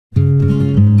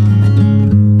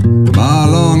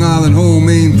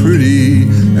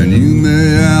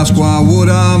ask why would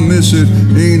I miss it?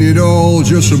 Ain't it all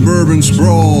just suburban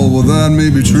sprawl? Well, that may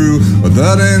be true, but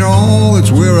that ain't all.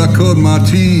 It's where I cut my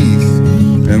teeth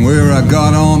and where I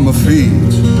got on my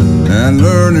feet and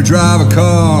learned to drive a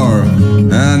car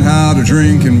and how to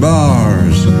drink in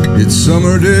bars. It's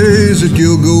summer days at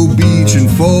Gilgo Beach and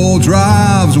fall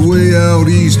drives way out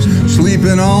east,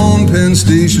 sleeping on Penn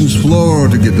Station's floor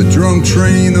to get the drunk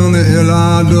train on the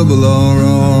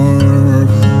LIRR.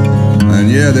 And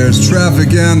yeah, there's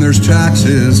traffic and there's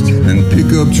taxis and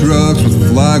pickup trucks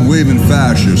with flag-waving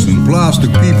fascists and plastic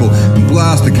people and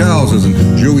plastic houses and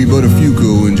Joey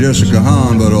Buttafuoco and Jessica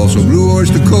Hahn, but also Blue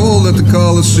Oyster Cold at the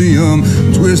Coliseum,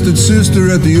 Twisted Sister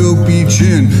at the Oak Beach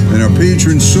Inn, and our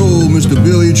patron soul, Mr.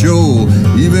 Billy Joel,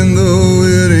 even though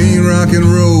it ain't rock and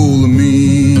roll to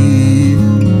me.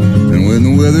 And when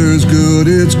the weather's good,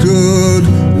 it's good.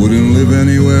 Wouldn't live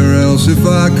anywhere else if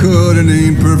I could. It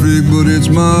ain't perfect, but it's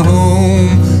my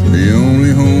home, the only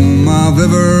home I've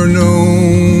ever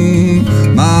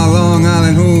known. My Long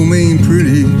Island home ain't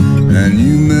pretty, and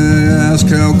you may ask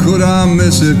how could I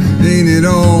miss it? Ain't it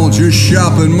all just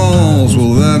shopping malls?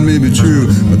 Well, that may be true,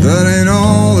 but that ain't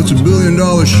all. It's $1 billion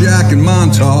shack in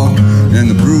Montauk and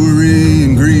the brewery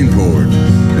in Greenport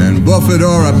and Buffett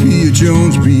R.I.P. at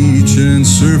Jones Beach and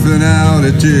surfing out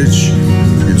at Ditch.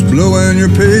 It's blowing your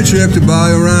paycheck to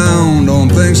buy a round on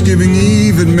Thanksgiving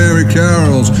Eve at Mary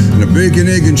Carol's and a bacon,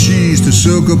 egg, and cheese to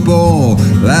soak up all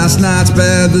last night's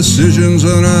bad decisions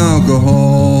on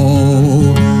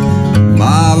alcohol.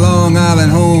 My Long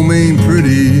Island home ain't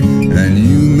pretty, and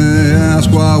you may ask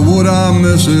why would I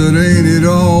miss it? Ain't it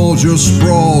all just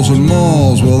sprawls and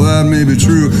malls? Well, that may be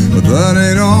true, but that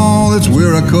ain't all. It's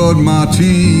where I cut my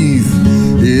teeth.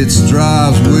 It's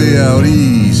drives way out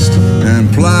east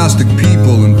and plastic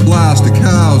people and plastic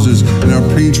houses and our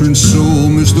patron soul,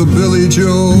 Mr. Billy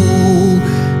Joel,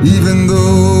 even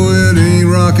though it ain't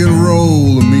rock and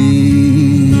roll to me.